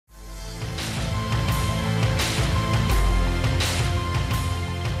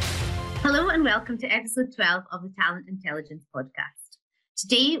and welcome to episode 12 of the Talent Intelligence podcast.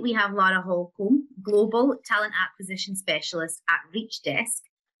 Today we have Laura Holcomb, Global Talent Acquisition Specialist at Reach Desk,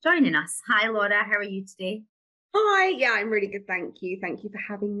 joining us. Hi Laura, how are you today? Hi, yeah, I'm really good, thank you. Thank you for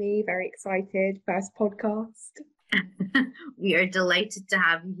having me. Very excited. First podcast. We are delighted to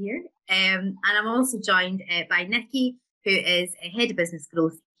have you here. And I'm also joined by Nikki, who is Head of Business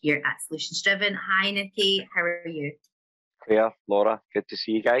Growth here at Solutions Driven. Hi Nikki, how are you? Claire, Laura, good to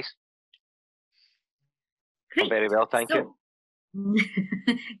see you guys. Great. I'm very well, thank you.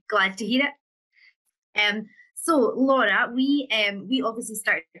 Glad to hear it. So Laura, we obviously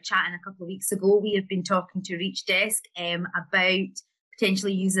started chatting a couple of weeks ago. We have been talking to Reach Desk about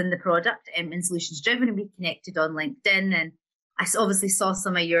potentially using the product in Solutions Driven, and we connected on LinkedIn, and I obviously saw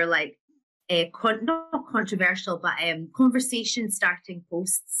some of your not controversial but conversation starting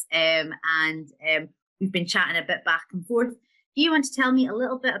posts, and we've been chatting a bit back and forth. Do you want to tell me a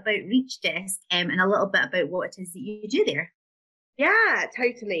little bit about Reach Desk and a little bit about what it is that you do there? Yeah,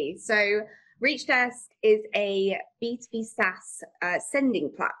 totally. So Reach Desk is a B2B SaaS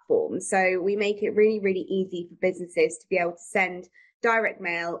sending platform. So we make it really, really easy for businesses to be able to send direct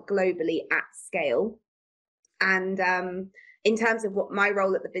mail globally at scale. And in terms of what my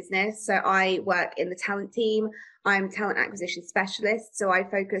role at the business, so I work in the talent team. I'm talent acquisition specialist. So I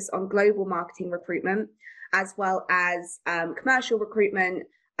focus on global marketing recruitment, as well as commercial recruitment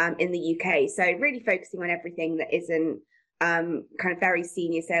in the UK. So really focusing on everything that isn't kind of very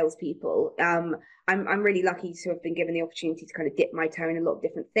senior salespeople. I'm really lucky to have been given the opportunity to kind of dip my toe in a lot of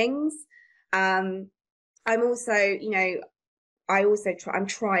different things. I'm also, I'm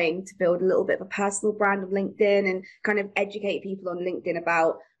trying to build a little bit of a personal brand on LinkedIn and kind of educate people on LinkedIn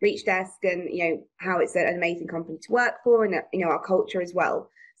about Reach Desk and, how it's an amazing company to work for and, our culture as well.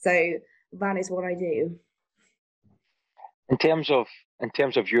 So that is what I do. In terms of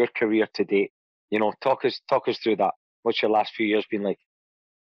your career to date, talk us through that. What's your last few years been like?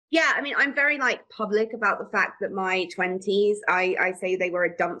 Yeah, I mean, I'm very public about the fact that my 20s, I say they were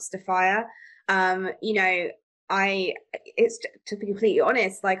a dumpster fire. It's to be completely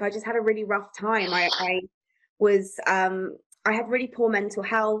honest, I just had a really rough time. I had really poor mental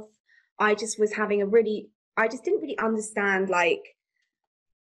health. I just didn't really understand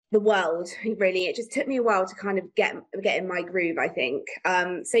the world, really. It just took me a while to kind of get in my groove, I think.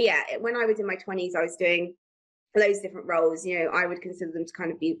 So yeah, when I was in my 20s, I was doing loads of different roles. I would consider them to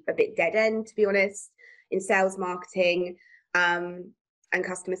kind of be a bit dead end, to be honest, in sales, marketing, and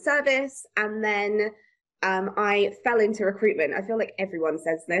customer service. And then I fell into recruitment. I feel like everyone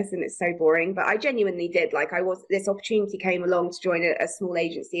says this and it's so boring, but I genuinely did. This opportunity came along to join a small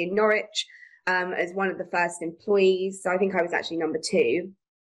agency in Norwich as one of the first employees. So I think I was actually number 2.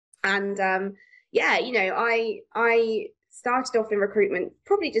 And I started off in recruitment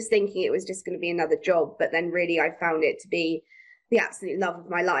probably just thinking it was just going to be another job, but then really I found it to be the absolute love of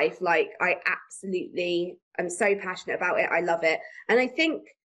my life. I absolutely am so passionate about it. I love it. And I think,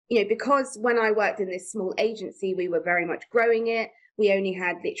 because when I worked in this small agency, we were very much growing it. We only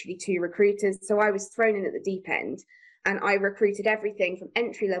had literally 2 recruiters. So I was thrown in at the deep end, and I recruited everything from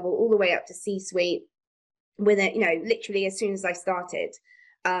entry level all the way up to C-suite with it, literally as soon as I started.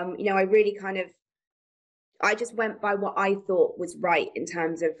 I just went by what I thought was right in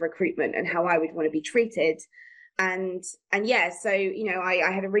terms of recruitment and how I would want to be treated. And yeah, so,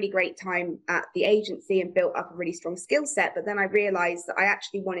 I had a really great time at the agency and built up a really strong skill set. But then I realized that I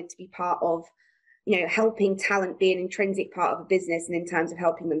actually wanted to be part of, helping talent be an intrinsic part of a business and in terms of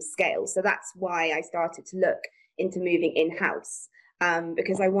helping them scale. So that's why I started to look into moving in-house,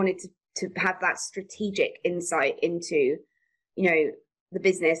 because I wanted to have that strategic insight into, the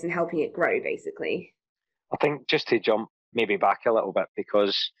business and helping it grow, basically. I think just to jump maybe back a little bit,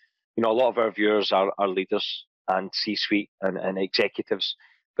 because, a lot of our viewers are leaders and C-suite and executives,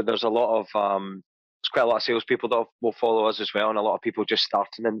 but there's there's quite a lot of salespeople that will follow us as well, and a lot of people just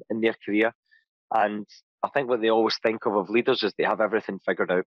starting in their career. And I think what they always think of leaders is they have everything figured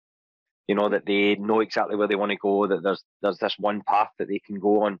out, that they know exactly where they want to go, that there's this one path that they can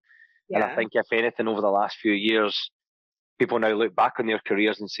go on. Yeah. And I think if anything over the last few years, people now look back on their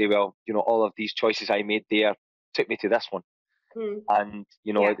careers and say, well, all of these choices I made there took me to this one. And,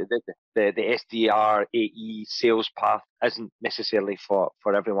 the SDR, AE sales path isn't necessarily for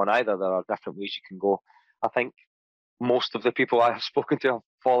everyone either. There are different ways you can go. I think most of the people I have spoken to have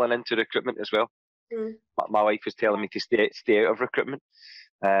fallen into recruitment as well. My wife was telling me to stay out of recruitment.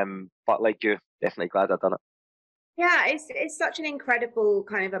 But like you, definitely glad I've done it. Yeah, it's such an incredible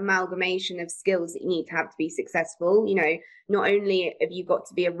kind of amalgamation of skills that you need to have to be successful. You know, not only have you got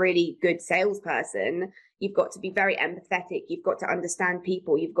to be a really good salesperson, you've got to be very empathetic, you've got to understand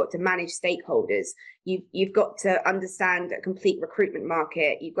people, you've got to manage stakeholders, you've got to understand a complete recruitment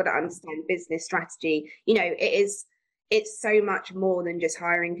market, you've got to understand business strategy. You know, it's so much more than just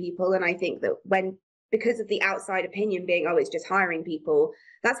hiring people. And I think that because of the outside opinion being, oh, it's just hiring people,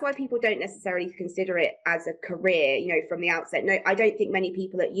 that's why people don't necessarily consider it as a career, you know, from the outset. No, I don't think many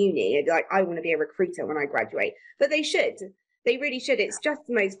people at uni are like, I want to be a recruiter when I graduate, but they should. They really should. It's just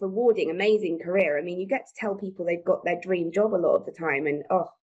the most rewarding, amazing career. I mean, you get to tell people they've got their dream job a lot of the time, and oh,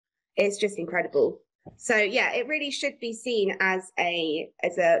 it's just incredible. So yeah, it really should be seen as a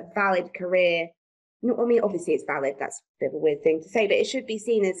valid career. No, I mean, obviously it's valid. That's a bit of a weird thing to say, but it should be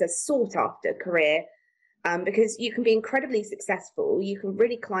seen as a sought after career. Because you can be incredibly successful, you can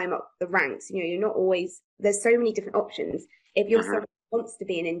really climb up the ranks. You know, you're not always, there's so many different options. If you're someone who wants to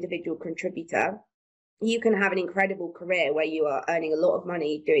be an individual contributor, you can have an incredible career where you are earning a lot of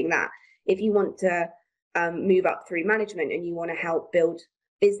money doing that. If you want to move up through management and you want to help build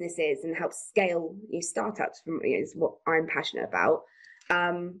businesses and help scale your startups, from is what I'm passionate about.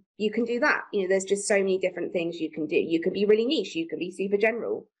 You can do that. You know, there's just so many different things you can do. You can be really niche. You can be super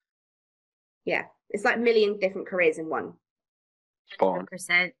general. Yeah, it's like a million different careers in one.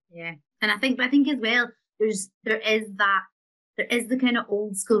 100%, yeah. And I think as well, there is the kind of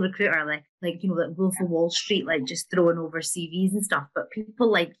old school recruiter, like you know, like Wolf of Wall Street, like just throwing over CVs and stuff. But people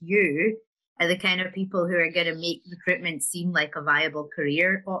like you are the kind of people who are going to make recruitment seem like a viable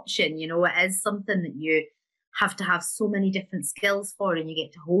career option. You know, it is something that you have to have so many different skills for, and you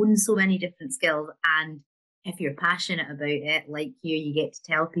get to hone so many different skills. And if you're passionate about it, like you get to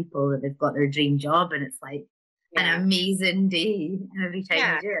tell people that they've got their dream job, and it's like an amazing day every time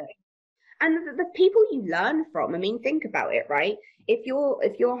you do it. And the people you learn from, I mean, think about it, right? If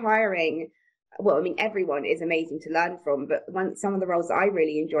you're hiring, well, I mean, everyone is amazing to learn from, but some of the roles that I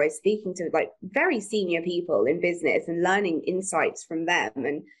really enjoy is speaking to like very senior people in business and learning insights from them,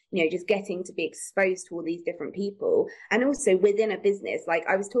 and you know, just getting to be exposed to all these different people. And also within a business, like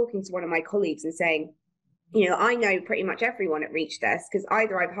I was talking to one of my colleagues and saying, you know, I know pretty much everyone at Reach Desk because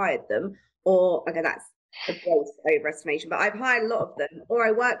either I've hired them or, okay, that's a gross overestimation, but I've hired a lot of them, or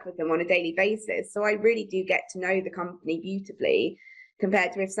I work with them on a daily basis. So I really do get to know the company beautifully,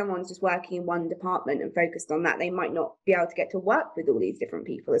 compared to if someone's just working in one department and focused on that, they might not be able to get to work with all these different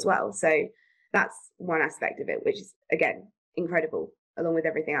people as well. So that's one aspect of it, which is, again, incredible, along with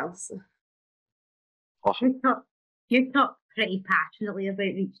everything else. Awesome. You talk pretty passionately about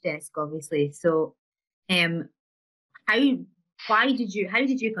Reach Desk, obviously. So how did you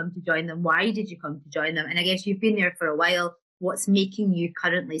come to join them? Why did you come to join them? And I guess you've been there for a while. What's making you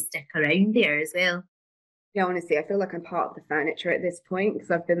currently stick around there as well? Yeah, honestly, I feel like I'm part of the furniture at this point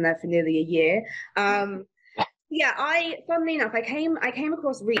because I've been there for nearly a year. Yeah, funnily enough, I came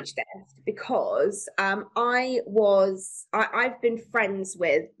across Reach Desk because I've been friends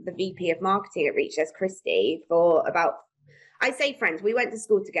with the VP of marketing at Reach Desk, Christy, for about, I say friends, we went to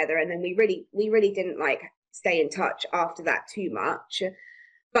school together, and then we really didn't like stay in touch after that too much,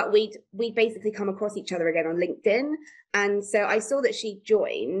 but we'd basically come across each other again on LinkedIn. And so I saw that she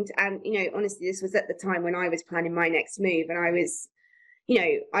joined, and you know, honestly, this was at the time when I was planning my next move, and I was, you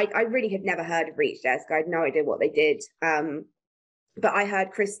know, I really had never heard of Reach Desk. I had no idea what they did, but I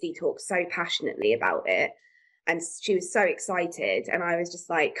heard Christy talk so passionately about it, and she was so excited, and I was just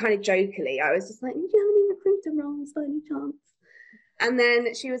like, kind of jokingly, I was just like, do you have any recruiter roles by any chance? And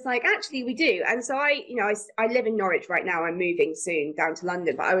then she was like, actually, we do. And so I live in Norwich right now. I'm moving soon down to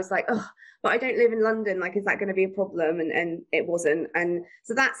London. But I was like, oh, but I don't live in London. Like, is that going to be a problem? And it wasn't. And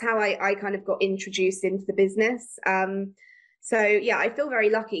so that's how I kind of got introduced into the business. So, yeah, I feel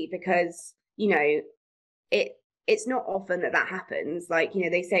very lucky because, you know, it's not often that happens. Like, you know,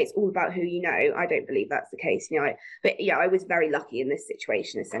 they say it's all about who you know. I don't believe that's the case. You know, but yeah, I was very lucky in this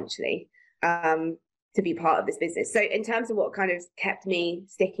situation, essentially. To be part of this business. So in terms of what kind of kept me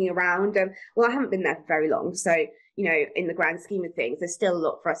sticking around, well, I haven't been there for very long. So, you know, in the grand scheme of things, there's still a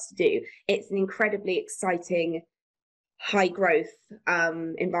lot for us to do. It's an incredibly exciting, high growth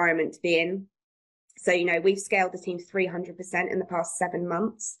environment to be in. So, you know, we've scaled the team 300% in the past 7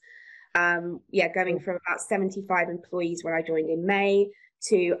 months. Going from about 75 employees when I joined in May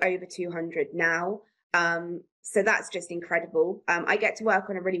to over 200 now. So that's just incredible. I get to work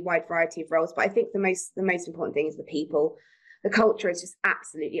on a really wide variety of roles, but I think the most important thing is the people. The culture is just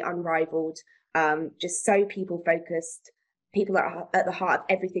absolutely unrivaled, just so people focused. People are at the heart of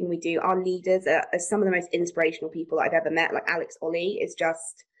everything we do. Our leaders are some of the most inspirational people I've ever met. Like Alex Ollie is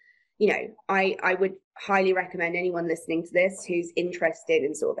just, I would highly recommend anyone listening to this who's interested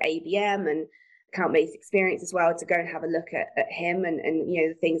in sort of ABM and account-based experience as well to go and have a look at him and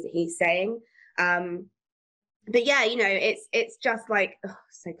the things that he's saying. But yeah, it's just like,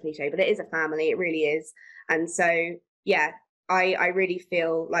 so cliche, but it is a family. It really is. And so, yeah, I really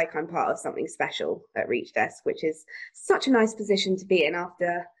feel like I'm part of something special at Reach Desk, which is such a nice position to be in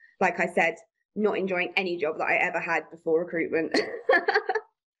after, like I said, not enjoying any job that I ever had before recruitment.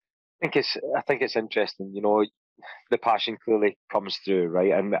 I think it's interesting, the passion clearly comes through,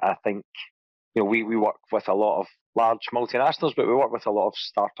 right? And I think, we work with a lot of large multinationals, but we work with a lot of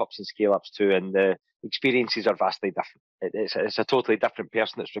startups and scale-ups too, and the experiences are vastly different. It's a totally different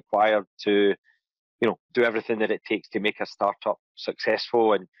person that's required to, do everything that it takes to make a startup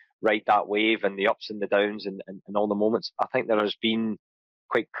successful and ride that wave and the ups and the downs and all the moments. I think there has been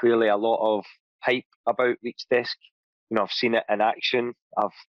quite clearly a lot of hype about Reach Desk. I've seen it in action. I've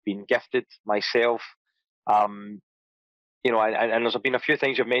been gifted myself. And there's been a few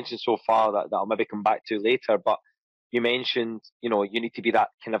things you've mentioned so far that I'll maybe come back to later, but you mentioned, you need to be that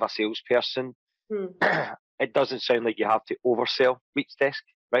kind of a salesperson. It doesn't sound like you have to oversell Reach Desk,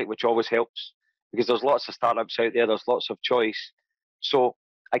 right? Which always helps because there's lots of startups out there. There's lots of choice. So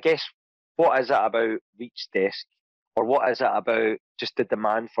I guess what is it about Reach Desk, or what is it about just the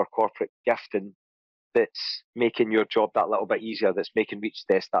demand for corporate gifting that's making your job that little bit easier, that's making Reach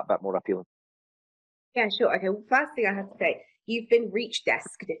Desk that bit more appealing? Yeah, sure. Okay, well, first thing I have to say, you've been Reach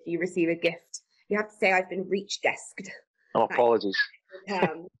Desked if you receive a gift. You have to say, I've been Reach Desked. Oh, apologies.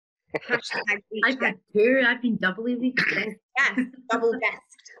 Hashtag Reach I've been two, I've been doubly Reach Desked. Yes, double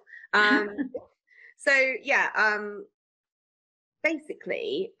desked. So, yeah,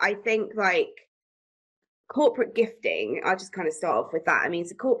 basically, I think like corporate gifting, I'll just kind of start off with that. I mean,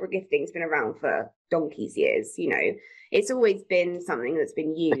 so corporate gifting's been around for donkey's years, It's always been something that's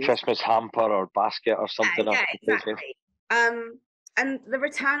been used. The Christmas hamper or basket or something. Yeah, exactly. And the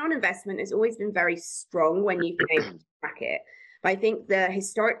return on investment has always been very strong when you've been able to track it. But I think the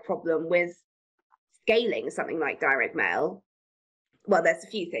historic problem with scaling something like direct mail, well, there's a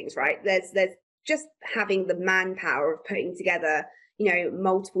few things, right? There's just having the manpower of putting together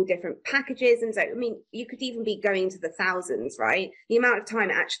multiple different packages. And so, I mean, you could even be going to the thousands, right? The amount of time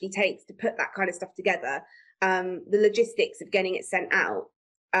it actually takes to put that kind of stuff together, the logistics of getting it sent out.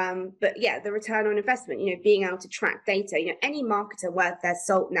 But yeah, the return on investment, being able to track data, any marketer worth their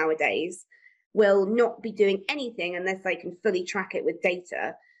salt nowadays will not be doing anything unless they can fully track it with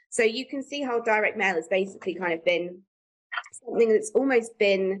data. So you can see how direct mail has basically kind of been something that's almost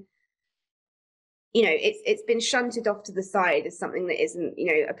been, it's been shunted off to the side as something that isn't,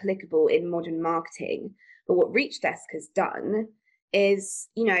 applicable in modern marketing. But what Reach Desk has done is,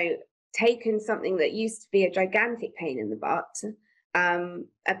 taken something that used to be a gigantic pain in the butt,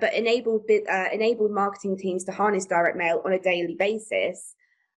 but enabled marketing teams to harness direct mail on a daily basis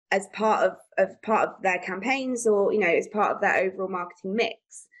as part of their campaigns, or as part of their overall marketing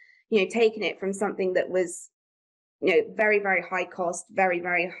mix. Taking it from something that was very, very high cost, very,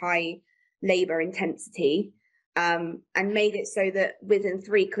 very high labor intensity, and made it so that within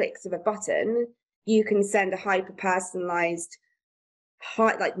 3 clicks of a button you can send a hyper personalized,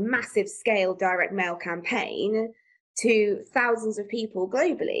 massive scale direct mail campaign to thousands of people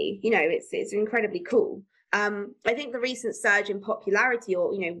globally. It's incredibly cool. I think the recent surge in popularity,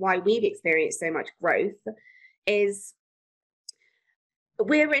 or why we've experienced so much growth, is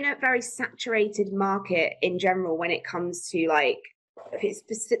we're in a very saturated market in general when it comes to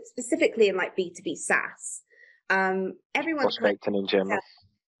specifically in B2B SaaS. Everyone's trying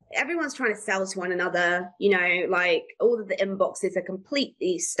to sell to one another, all of the inboxes are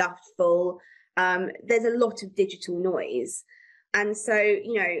completely stuffed full. There's a lot of digital noise. And so,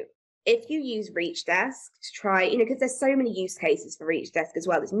 if you use Reach Desk to try, because there's so many use cases for Reach Desk as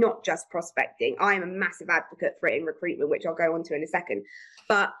well. It's not just prospecting. I am a massive advocate for it in recruitment, which I'll go on to in a second.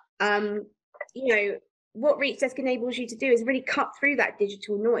 But, what Reach Desk enables you to do is really cut through that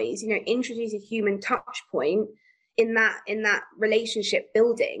digital noise, introduce a human touch point in that relationship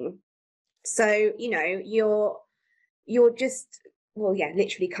building. So, you're just,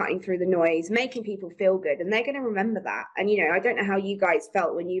 literally cutting through the noise, making people feel good, and they're going to remember that. And, I don't know how you guys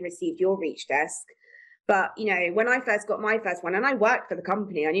felt when you received your Reach Desk, but, when I first got my first one, and I worked for the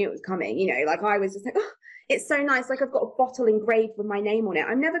company, I knew it was coming, I was just like, oh, it's so nice. I've got a bottle engraved with my name on it.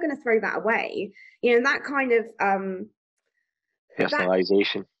 I'm never going to throw that away. That kind of,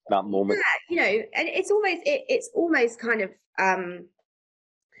 personalization, that moment. Yeah, and it's almost kind of,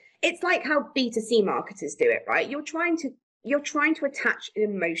 it's like how B2C marketers do it, right? You're trying to attach an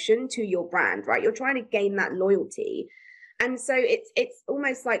emotion to your brand, right? You're trying to gain that loyalty. And so it's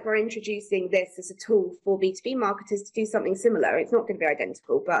almost like we're introducing this as a tool for B2B marketers to do something similar. It's not going to be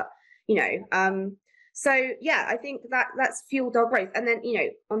identical, but so yeah, I think that's fueled our growth. And then,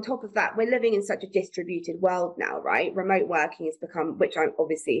 on top of that, we're living in such a distributed world now, right? Remote working has become, which I'm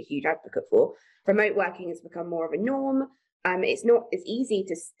obviously a huge advocate for, remote working has become more of a norm. It's not as easy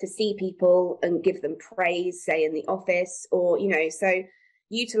to see people and give them praise, say in the office, or, so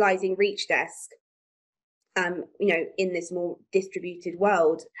utilizing ReachDesk, in this more distributed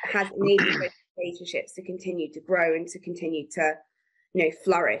world has enabled those relationships to continue to grow and to continue to,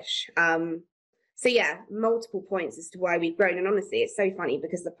 flourish. So yeah, multiple points as to why we've grown. And honestly, it's so funny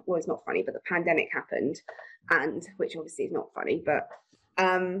because it's not funny, but the pandemic happened, and which obviously is not funny, but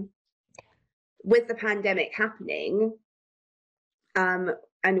with the pandemic happening, and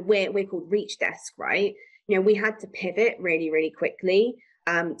we're called ReachDesk, right? We had to pivot really, really quickly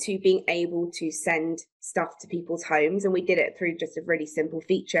to being able to send stuff to people's homes, and we did it through just a really simple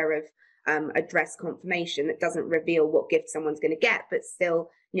feature of address confirmation that doesn't reveal what gift someone's going to get, but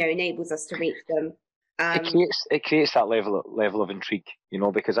still, enables us to reach them. It creates that level of intrigue,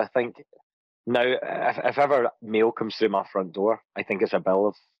 because I think now if ever mail comes through my front door, I think it's a bill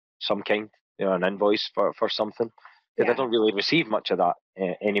of some kind, an invoice for something, because I don't really receive much of that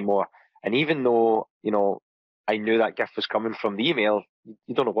anymore. And even though I knew that gift was coming from the email,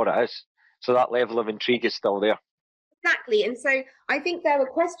 you don't know what it is. So that level of intrigue is still there. Exactly. And so I think there were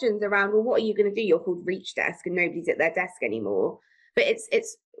questions around, well, what are you going to do? You're called ReachDesk and nobody's at their desk anymore. But it's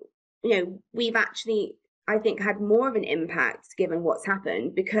we've actually, I think, had more of an impact given what's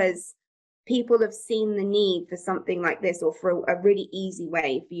happened, because people have seen the need for something like this, or for a really easy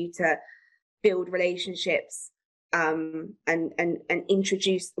way for you to build relationships and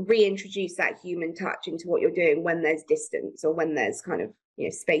reintroduce that human touch into what you're doing when there's distance, or when there's kind of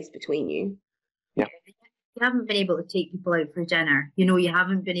space between you. Yeah. You haven't been able to take people out for dinner. You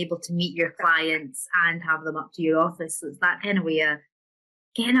haven't been able to meet your clients and have them up to your office. So it's that kind of way of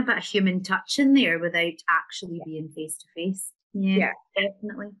getting a bit of human touch in there without actually being face to face. Yeah,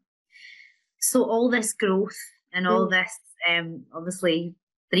 definitely. So all this growth and all this, obviously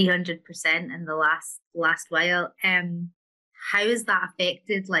 300% in the last while. How has that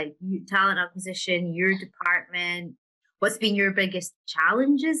affected talent acquisition, your department? What's been your biggest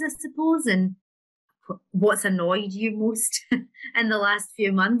challenges, I suppose, and what's annoyed you most in the last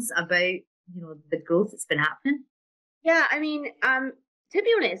few months about the growth that's been happening? Yeah, I mean, to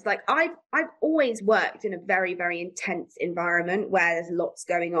be honest, I've always worked in a very, very intense environment where there's lots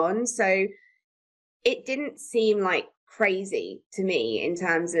going on, so it didn't seem like crazy to me in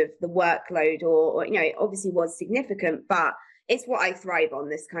terms of the workload, or it obviously was significant, but it's what I thrive on,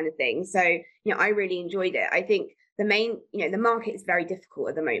 this kind of thing. So I really enjoyed it. I think the main, the market is very difficult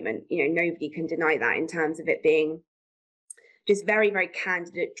at the moment. Nobody can deny that, in terms of it being just very, very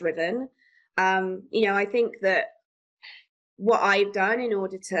candidate driven. I think that what I've done in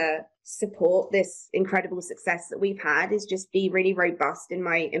order to support this incredible success that we've had is just be really robust in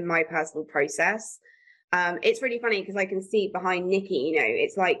my personal process. It's really funny because I can see behind Nikki,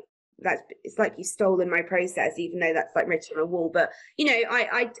 it's like you've stolen my process, even though that's written on a wall. But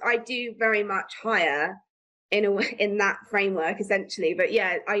I do very much hire in that framework, essentially. But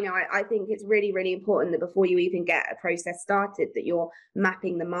yeah, I think it's really, really important that before you even get a process started, that you're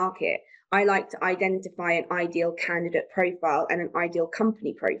mapping the market. I like to identify an ideal candidate profile and an ideal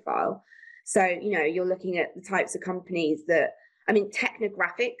company profile. So you're looking at the types of companies that,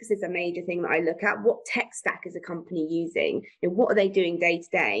 technographics is a major thing that I look at. What tech stack is a company using? What are they doing day to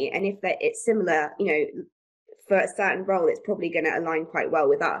day? And if it's similar, for a certain role, it's probably going to align quite well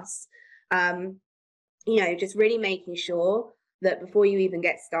with us. Just really making sure that before you even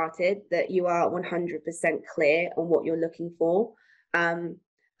get started, that you are 100% clear on what you're looking for.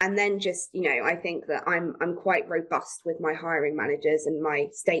 And then just, I think that I'm quite robust with my hiring managers and my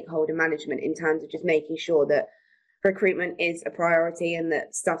stakeholder management in terms of just making sure that recruitment is a priority and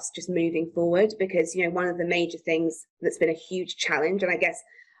that stuff's just moving forward. Because, one of the major things that's been a huge challenge, and I guess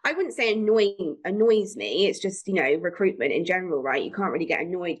I wouldn't say annoys me, it's just, recruitment in general, right? You can't really get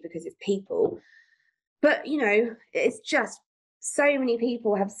annoyed because it's people. But, it's just so many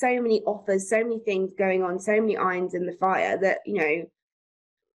people have so many offers, so many things going on, so many irons in the fire that,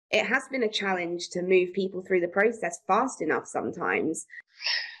 it has been a challenge to move people through the process fast enough sometimes.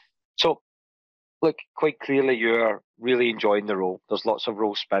 So, look, quite clearly you're really enjoying the role. There's lots of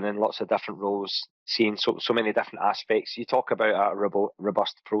role spinning, lots of different roles, seeing so many different aspects. You talk about a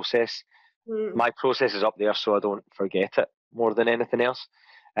robust process. My process is up there so I don't forget it more than anything else.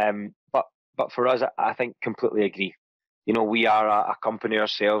 But for us, I think completely agree. We are a company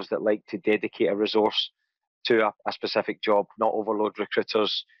ourselves that like to dedicate a resource to a specific job, not overload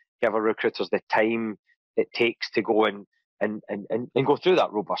recruiters, give our recruiters the time it takes to go and go through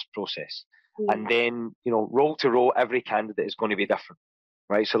that robust process. And then, role to role, every candidate is going to be different,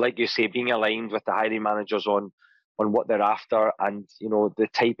 right? So like you say, being aligned with the hiring managers on what they're after and, the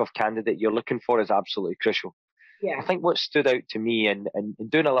type of candidate you're looking for is absolutely crucial. Yeah. I think what stood out to me and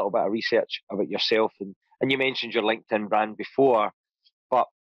doing a little bit of research about yourself, and you mentioned your LinkedIn brand before, but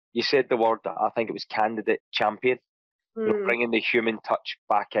you said the word, I think it was candidate champion, bringing the human touch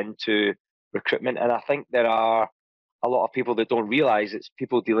back into recruitment. And I think there are a lot of people that don't realise it's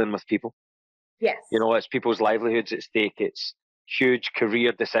people dealing with people. Yes. It's people's livelihoods at stake. It's huge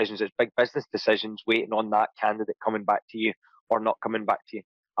career decisions. It's big business decisions waiting on that candidate coming back to you or not coming back to you.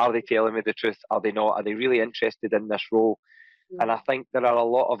 Are they telling me the truth? Are they not? Are they really interested in this role? And I think there are a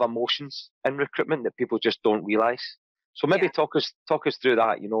lot of emotions in recruitment that people just don't realise. So maybe talk us through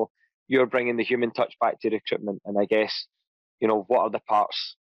that. You're bringing the human touch back to recruitment, and I guess, what are the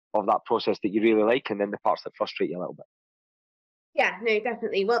parts of that process that you really like, and then the parts that frustrate you a little bit? Yeah, no,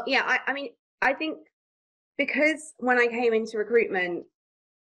 definitely. Well, yeah, I mean, I think because when I came into recruitment,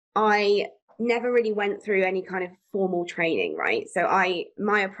 I never really went through any kind of formal training, right? So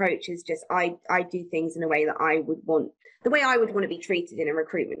my approach is just I do things in a way that the way I would want to be treated in a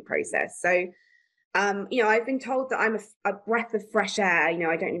recruitment process. So I've been told that I'm a breath of fresh air.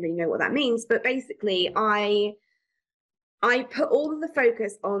 I don't really know what that means, but basically I put all of the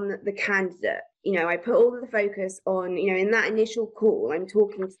focus on the candidate. I put all of the focus on, in that initial call, I'm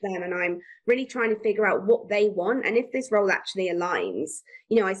talking to them and I'm really trying to figure out what they want. And if this role actually aligns,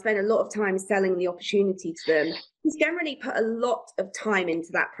 I spend a lot of time selling the opportunity to them. Just generally put a lot of time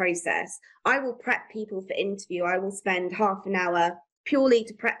into that process. I will prep people for interview. I will spend half an hour purely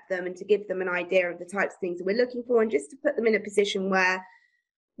to prep them and to give them an idea of the types of things that we're looking for, and just to put them in a position where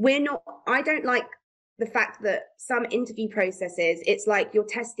I don't like the fact that some interview processes, it's like you're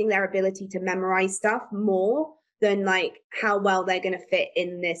testing their ability to memorize stuff more than like how well they're going to fit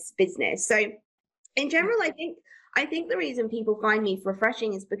in this business. So in general, I think the reason people find me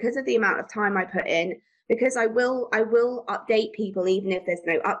refreshing is because of the amount of time I put in, because I will update people even if there's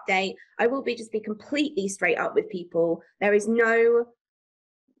no update. I will just be completely straight up with people. There is no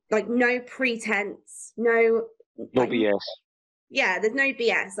pretense, no BS. Yeah, there's no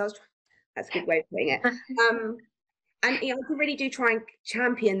BS. That's a good way of putting it. And I can really do try and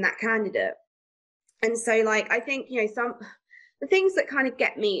champion that candidate. And so I think, the things that kind of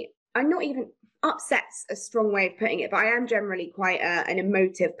get me, I'm not even upset's a strong way of putting it, but I am generally quite an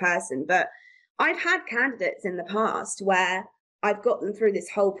emotive person. But I've had candidates in the past where I've got them through this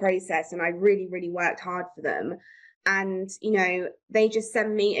whole process and I really, really worked hard for them. And, they just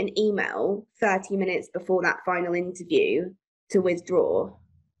send me an email 30 minutes before that final interview to withdraw.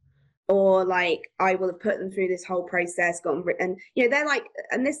 Or I will have put them through this whole process, and they're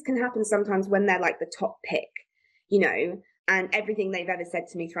and this can happen sometimes when they're the top pick, and everything they've ever said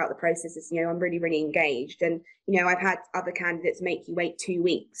to me throughout the process is, I'm really, really engaged. And, I've had other candidates make you wait 2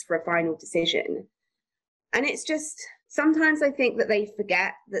 weeks for a final decision. And it's just, sometimes I think that they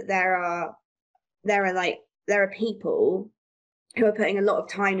forget that there are people who are putting a lot of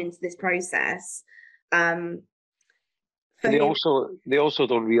time into this process. They also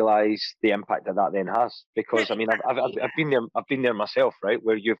don't realise the impact that then has, because I mean I've been there myself, right?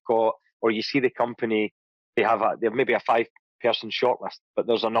 Where you've got, or you see the company, they have maybe a 5-person shortlist, but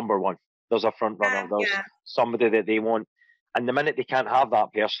there's a number one, there's a front runner, there's somebody that they want, and the minute they can't have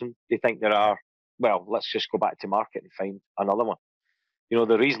that person, they think let's just go back to market and find another one.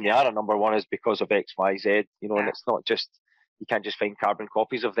 The reason they are a number one is because of X, Y, Z. And it's not just, you can't just find carbon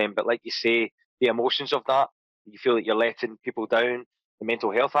copies of them, but like you say, the emotions of that. You feel that you're letting people down, the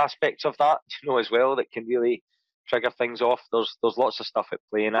mental health aspects of that, as well, that can really trigger things off. There's lots of stuff at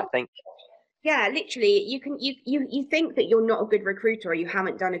play, and I think. Yeah, literally, you think that you're not a good recruiter or you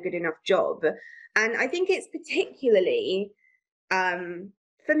haven't done a good enough job, and I think it's particularly,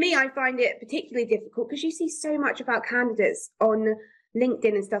 for me, I find it particularly difficult because you see so much about candidates on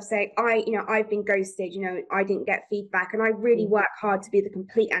LinkedIn and stuff saying, I've been ghosted, I didn't get feedback, and I really work hard to be the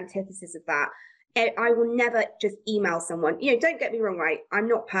complete antithesis of that. I will never just email someone. Don't get me wrong, right? I'm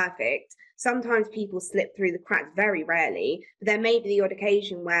not perfect. Sometimes people slip through the cracks, very rarely. But there may be the odd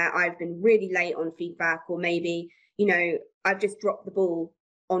occasion where I've been really late on feedback, or maybe, I've just dropped the ball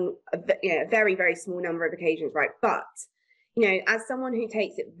on a very, very small number of occasions, right? But, as someone who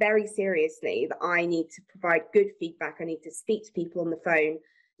takes it very seriously, that I need to provide good feedback, I need to speak to people on the phone,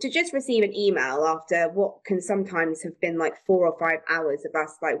 to just receive an email after what can sometimes have been 4 or 5 hours of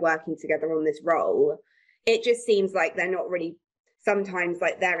us working together on this role, it just seems like they're not really sometimes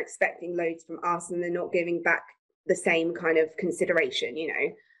like they're expecting loads from us and they're not giving back the same kind of consideration, you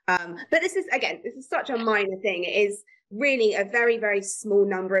know. But this is such a minor thing. It is really a very, very small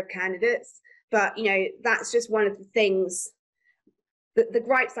number of candidates, but you know, that's just one of the things, the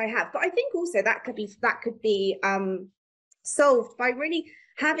gripes I have. But I think also that could be solved by really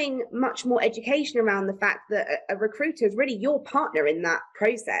having much more education around the fact that a recruiter is really your partner in that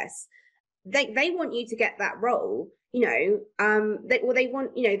process. They want you to get that role, you know. They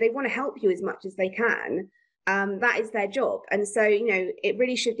want to help you as much as they can. That is their job, and so, you know, it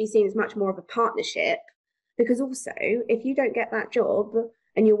really should be seen as much more of a partnership. Because also, if you don't get that job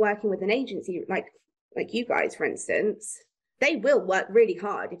and you're working with an agency like you guys, for instance, they will work really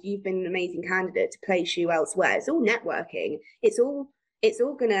hard if you've been an amazing candidate to place you elsewhere. It's all networking. It's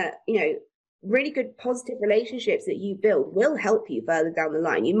all gonna, you know, really good positive relationships that you build will help you further down the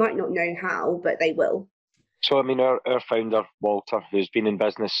line. You might not know how, but they will. So, I mean, our founder, Walter, who's been in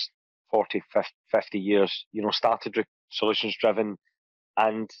business 40, 50 years, you know, started solutions driven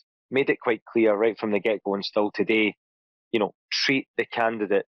and made it quite clear right from the get-go, and still today, you know, treat the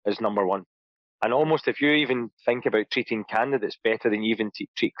candidate as number one. And almost, if you even think about treating candidates better than you even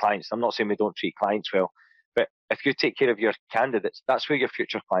treat clients, I'm not saying we don't treat clients well, but if you take care of your candidates, that's where your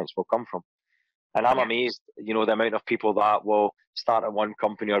future clients will come from. And I'm amazed, you know, the amount of people that will start at one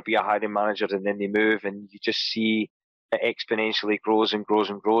company or be a hiring manager and then they move, and you just see it exponentially grows and grows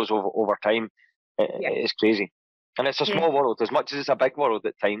and grows over time. It's crazy. And it's a small world. As much as it's a big world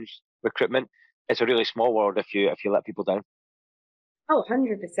at times, recruitment, it's a really small world if you let people down. Oh,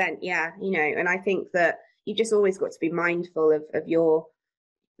 100%. Yeah. You know, and I think that you just always got to be mindful of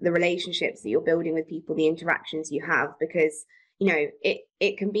the relationships that you're building with people, the interactions you have, because, you know,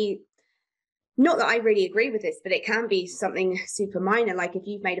 it can be, not that I really agree with this, but it can be something super minor. Like if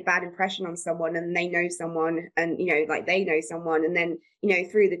you've made a bad impression on someone and they know someone, and, you know, like they know someone, and then, you know,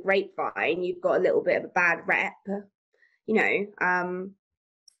 through the grapevine, you've got a little bit of a bad rep, you know.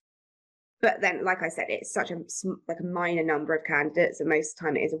 But then, like I said, it's such a minor number of candidates, and most of the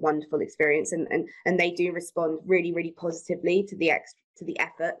time it is a wonderful experience, and they do respond really, really positively to the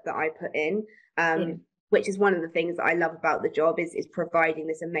effort that I put in. Which is one of the things that I love about the job is providing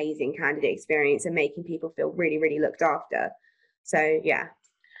this amazing candidate experience and making people feel really, really looked after. So, yeah.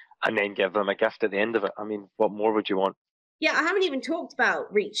 And then give them a gift at the end of it. I mean, what more would you want? Yeah, I haven't even talked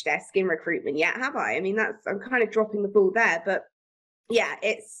about Reach Desk in recruitment yet, have I? I mean, I'm kind of dropping the ball there, but yeah,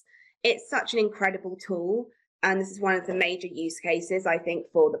 it's such an incredible tool. And this is one of the major use cases, I think,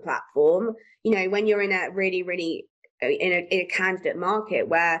 for the platform. You know, when you're in a really, really, in a candidate market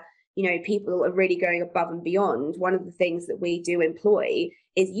where, you know, people are really going above and beyond, one of the things that we do employ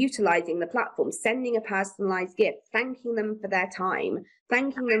is utilizing the platform, sending a personalized gift, thanking them for their time,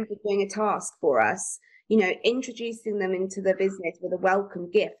 thanking them for doing a task for us, you know, introducing them into the business with a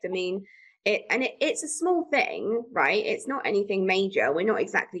welcome gift. I mean, it's a small thing, right? It's not anything major. We're not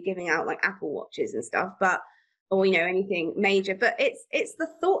exactly giving out like Apple Watches and stuff, or, you know, anything major, but it's the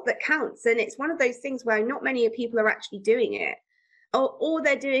thought that counts. And it's one of those things where not many people are actually doing it. Or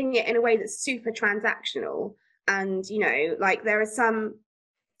they're doing it in a way that's super transactional. And, you know, like there are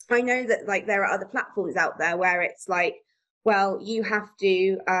I know that like there are other platforms out there where it's like, well, you have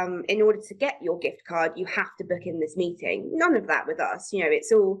to, in order to get your gift card, you have to book in this meeting. None of that with us. You know,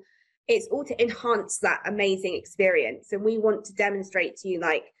 it's all to enhance that amazing experience. And we want to demonstrate to you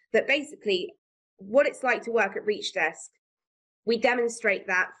like that basically what it's like to work at Reach Desk. We demonstrate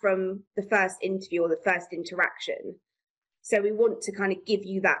that from the first interview or the first interaction. So we want to kind of give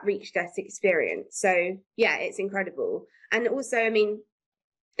you that Reach Desk experience. So yeah, it's incredible. And also, I mean,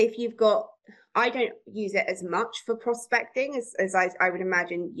 if you've got, I don't use it as much for prospecting as I would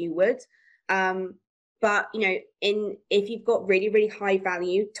imagine you would. But, you know, if you've got really, really high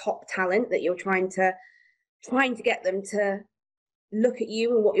value top talent that you're trying to get them to look at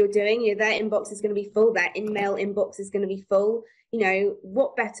you and what you're doing, you know, their inbox is going to be full, their in-mail inbox is going to be full. You know,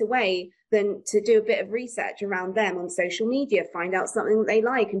 what better way than to do a bit of research around them on social media, find out something that they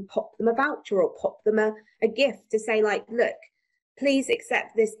like and pop them a voucher or pop them a gift to say like, look, please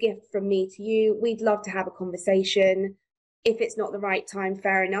accept this gift from me to you. We'd love to have a conversation. If it's not the right time,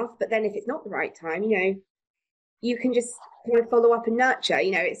 fair enough. But then if it's not the right time, you know, you can just kind of follow up and nurture.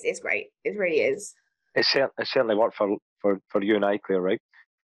 You know, it's great. It really is. It certainly worked for you and I, Claire, right?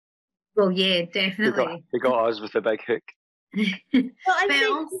 Well, yeah, definitely. We got us with the big hook. Well, I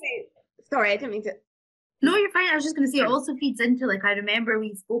think, sorry, I didn't mean to. No, you're fine. I was just going to say it also feeds into, like, I remember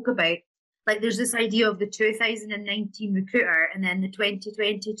we spoke about, like, there's this idea of the 2019 recruiter and then the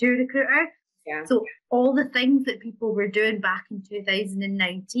 2022 recruiter. Yeah. So all the things that people were doing back in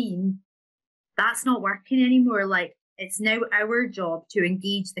 2019, that's not working anymore. Like, it's now our job to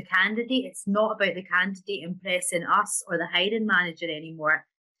engage the candidate. It's not about the candidate impressing us or the hiring manager anymore.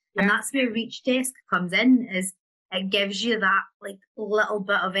 Yeah. And that's where Reach Desk comes in, is it gives you that like little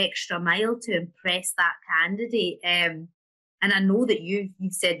bit of extra mile to impress that candidate. And I know that you've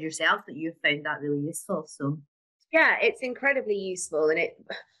said yourself that you've found that really useful. So yeah, it's incredibly useful. And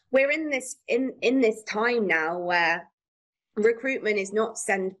we're in this time now where recruitment is not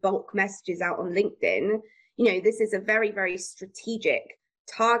send bulk messages out on LinkedIn. You know, this is a very, very strategic,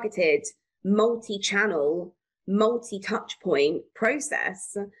 targeted, multi-channel, multi-touch point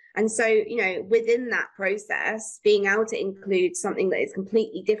process. And so, you know, within that process, being able to include something that is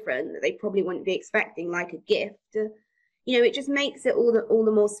completely different, that they probably wouldn't be expecting, like a gift, you know, it just makes it all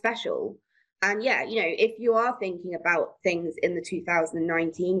the more special. And yeah, you know, if you are thinking about things in the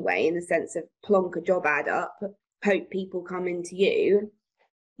 2019 way, in the sense of plonk a job ad up, hope people come into you,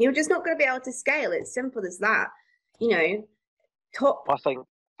 you're just not going to be able to scale. It's simple as that. You know, I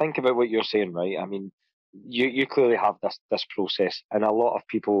think about what you're saying, right? I mean, you clearly have this process, and a lot of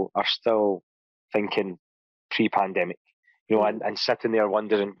people are still thinking pre-pandemic, you know, and sitting there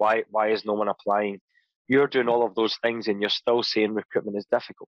wondering why is no one applying. You're doing all of those things, and you're still saying recruitment is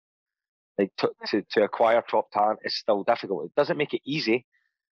difficult. Like to acquire top talent is still difficult. It doesn't make it easy,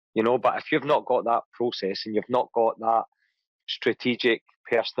 you know, but if you've not got that process and you've not got that strategic,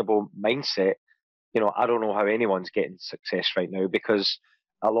 personable mindset, you know, I don't know how anyone's getting success right now, because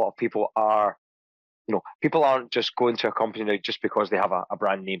a lot of people are, you know, people aren't just going to a company now just because they have a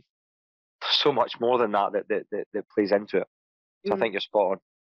brand name. There's so much more than that plays into it. So I think you're spot on.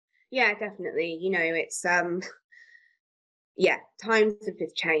 Yeah, definitely. You know, it's yeah, times have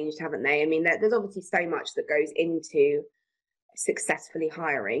just changed, haven't they? I mean, there's obviously so much that goes into successfully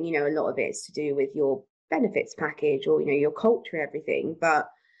hiring. You know, a lot of it is to do with your benefits package or, you know, your culture, everything. But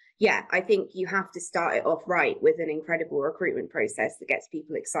yeah, I think you have to start it off right with an incredible recruitment process that gets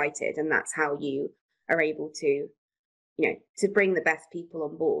people excited. And that's how you are able to, you know, to bring the best people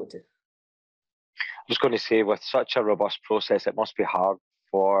on board. I was going to say, with such a robust process, it must be hard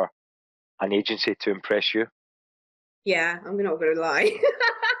for an agency to impress you. Yeah, I'm not going to lie.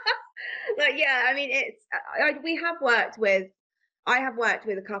 But yeah, I mean, I have worked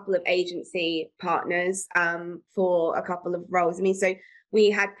with a couple of agency partners for a couple of roles. I mean, so we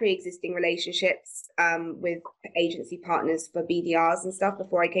had pre-existing relationships with agency partners for BDRs and stuff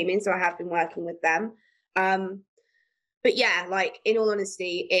before I came in. So I have been working with them. But yeah, like, in all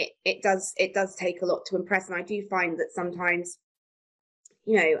honesty, it does take a lot to impress. And I do find that sometimes,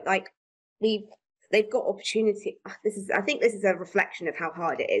 you know, like they've got opportunity. I think this is a reflection of how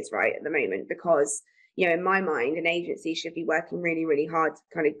hard it is right at the moment, because, you know, in my mind, an agency should be working really, really hard to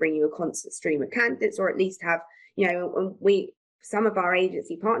kind of bring you a constant stream of candidates, or at least have, you know, some of our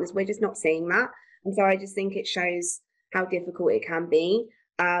agency partners, we're just not seeing that. And so I just think it shows how difficult it can be.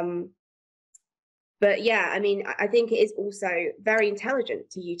 But yeah, I mean, I think it is also very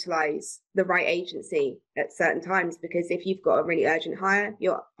intelligent to utilize the right agency at certain times, because if you've got a really urgent hire,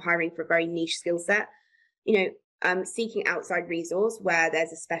 you're hiring for a very niche skill set, you know, seeking outside resource where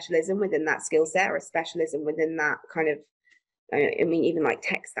there's a specialism within that skill set, or a specialism within that kind of, I mean, even like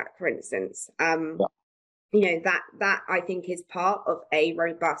tech stack, for instance, you know, that I think is part of a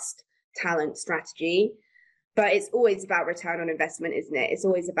robust talent strategy. But it's always about return on investment, isn't it? It's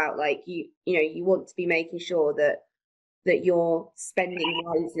always about, like, you know, you want to be making sure that you're spending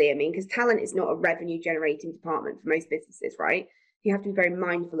wisely. I mean, because talent is not a revenue generating department for most businesses, right? You have to be very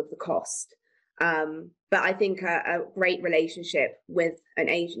mindful of the cost. But I think a great relationship with an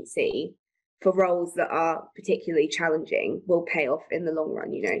agency for roles that are particularly challenging will pay off in the long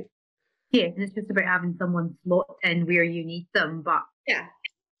run, you know? Yeah, and it's just about having someone slot in where you need them. But yeah,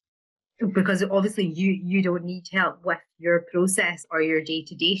 because obviously you don't need help with your process or your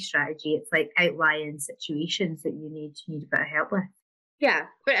day-to-day strategy. It's like outlying situations that you need a bit of help with. Yeah,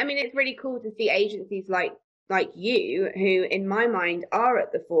 but I mean, it's really cool to see agencies like you, who in my mind are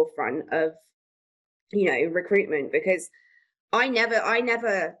at the forefront of, you know, recruitment, because I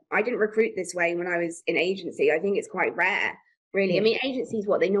didn't recruit this way when I was in agency. I think it's quite rare, really. I mean, agencies,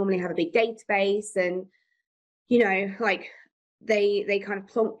 they normally have a big database, and, you know, like, they kind of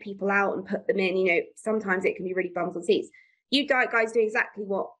plonk people out and put them in. You know, sometimes it can be really bums on seats. You guys do exactly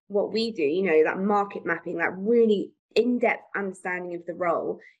what we do, you know, that market mapping, that really in-depth understanding of the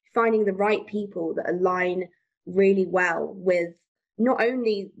role, finding the right people that align really well with not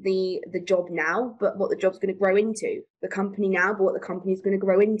only the job now, but what the job's going to grow into, the company now, but what the company is going to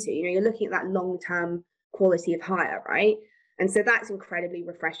grow into. You know, you're looking at that long-term quality of hire, right? And so that's incredibly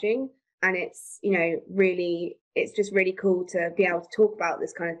refreshing. And it's, you know, really, it's just really cool to be able to talk about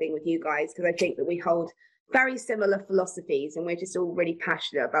this kind of thing with you guys, because I think that we hold very similar philosophies, and we're just all really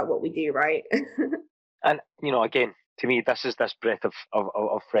passionate about what we do, right? And, you know, again, to me, this is this breath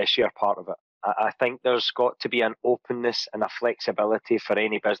of fresh air part of it. I think there's got to be an openness and a flexibility for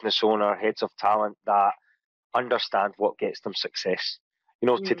any business owner, heads of talent, that understand what gets them success. You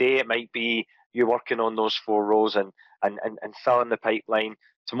know, today it might be you working on those 4 rows and filling the pipeline.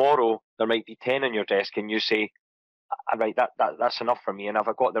 Tomorrow there might be 10 on your desk, and you say, right, that's enough for me, and have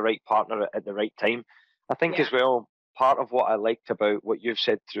I got the right partner at the right time? I think as well, part of what I liked about what you've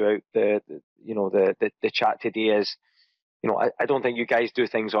said throughout the chat today is, you know, I don't think you guys do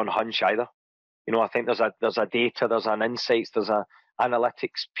things on hunch either. You know, I think there's a data, there's an insights, there's a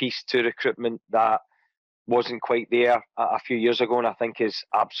analytics piece to recruitment that wasn't quite there a few years ago, and I think is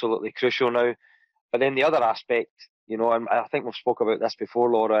absolutely crucial now. But then the other aspect, you know, and I think we've spoke about this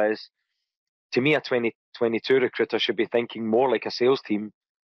before, Laura, is, to me, a 2022 recruiter should be thinking more like a sales team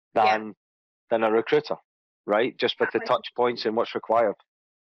than a recruiter, right? Just with the touch points and what's required.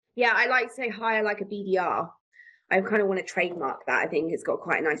 Yeah, I like to say hire like a BDR. I kind of want to trademark that. I think it's got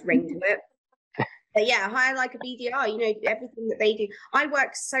quite a nice ring to it. But yeah, hire like a BDR, you know, everything that they do. I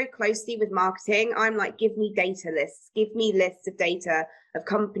work so closely with marketing. I'm like, give me data lists, give me lists of data of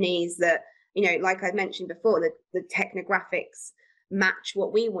companies that, you know, like I mentioned before, the technographics match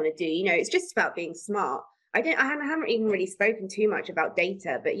what we want to do. You know, it's just about being smart. I haven't even really spoken too much about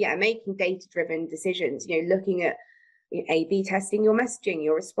data, but yeah, making data-driven decisions, you know, looking at A/B testing your messaging,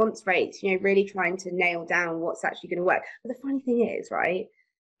 your response rates, you know, really trying to nail down what's actually going to work. But the funny thing is, right?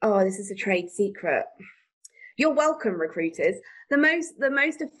 Oh, this is a trade secret. You're welcome, recruiters. The most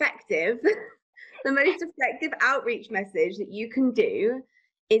effective, the most effective outreach message that you can do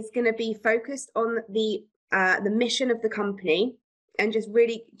is going to be focused on the mission of the company, and just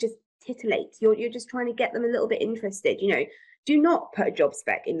really just titillate. You're just trying to get them a little bit interested. You know, do not put a job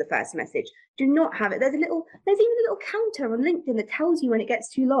spec in the first message. Do not have it. There's even a little counter on LinkedIn that tells you when it gets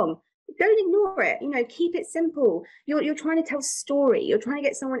too long. Don't ignore it. You know, keep it simple. You're trying to tell a story. You're trying to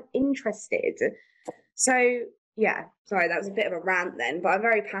get someone interested. So yeah, sorry, that was a bit of a rant then, but I'm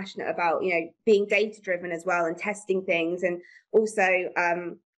very passionate about, you know, being data driven as well, and testing things, and also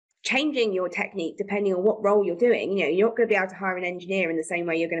changing your technique depending on what role you're doing. You know, you're not going to be able to hire an engineer in the same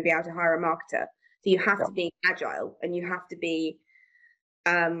way you're going to be able to hire a marketer. So you have to be agile, and you have to be,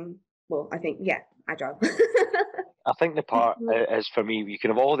 well, I think, agile. I think the part is, for me, you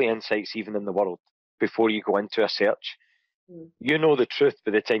can have all the insights even in the world before you go into a search. You know the truth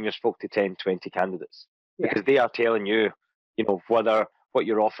by the time you spoke to 10, 20 candidates, because they are telling you, you know, whether what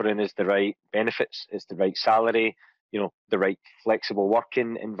you're offering is the right benefits, is the right salary, you know, the right flexible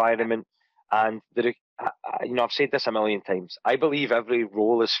working environment. And you know, I've said this a million times. I believe every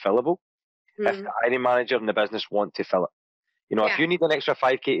role is fillable if the hiring manager and the business want to fill it. You know, if you need an extra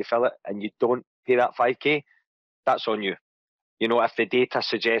 5k to fill it and you don't pay that 5k, that's on you. You know, if the data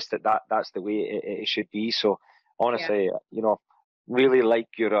suggests that's the way it should be. So honestly, you know, really like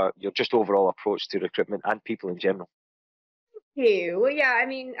your just overall approach to recruitment and people in general. Thank you. Well, yeah, I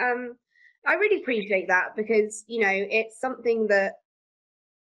mean, I really appreciate that, because, you know, it's something that,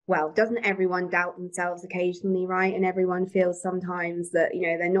 well, doesn't everyone doubt themselves occasionally, right? And everyone feels sometimes that, you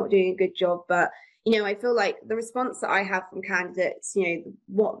know, they're not doing a good job. But, you know, I feel like the response that I have from candidates, you know,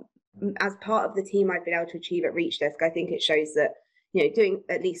 what, as part of the team I've been able to achieve at ReachDesk, I think it shows that, you know, doing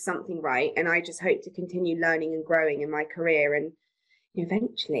at least something right. And I just hope to continue learning and growing in my career. And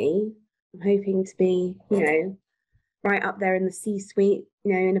eventually I'm hoping to be, you know, right up there in the C-suite,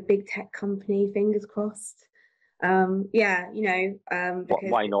 you know, in a big tech company, fingers crossed. Yeah, you know,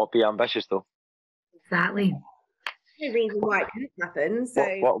 why not be ambitious though? Exactly. No reason why it couldn't happen. So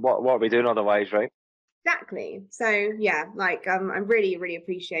what are we doing otherwise, right? Exactly. So yeah, like I really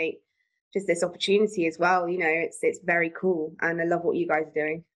appreciate just this opportunity as well. You know, it's very cool, and I love what you guys are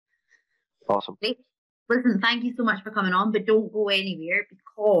doing. Awesome. Listen, thank you so much for coming on, but don't go anywhere,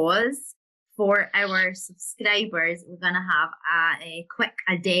 because for our subscribers, we're going to have a quick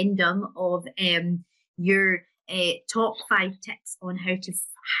addendum of your top 5 tips on how to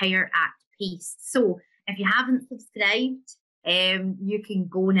hire at pace. So if you haven't subscribed, you can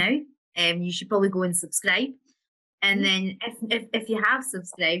go now. You should probably go and subscribe. And then if you have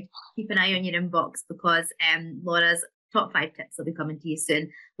subscribed, keep an eye on your inbox, because Laura's top 5 tips will be coming to you soon.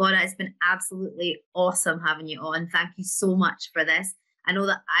 Laura, it's been absolutely awesome having you on. Thank you so much for this. I know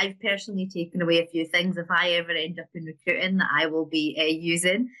that I've personally taken away a few things, if I ever end up in recruiting, that I will be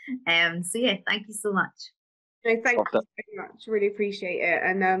using. So yeah, thank you so much. No, thank you very much. Really appreciate it.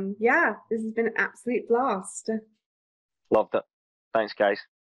 And yeah, this has been an absolute blast. Loved it. Thanks, guys.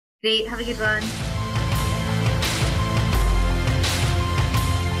 Great. Have a good one.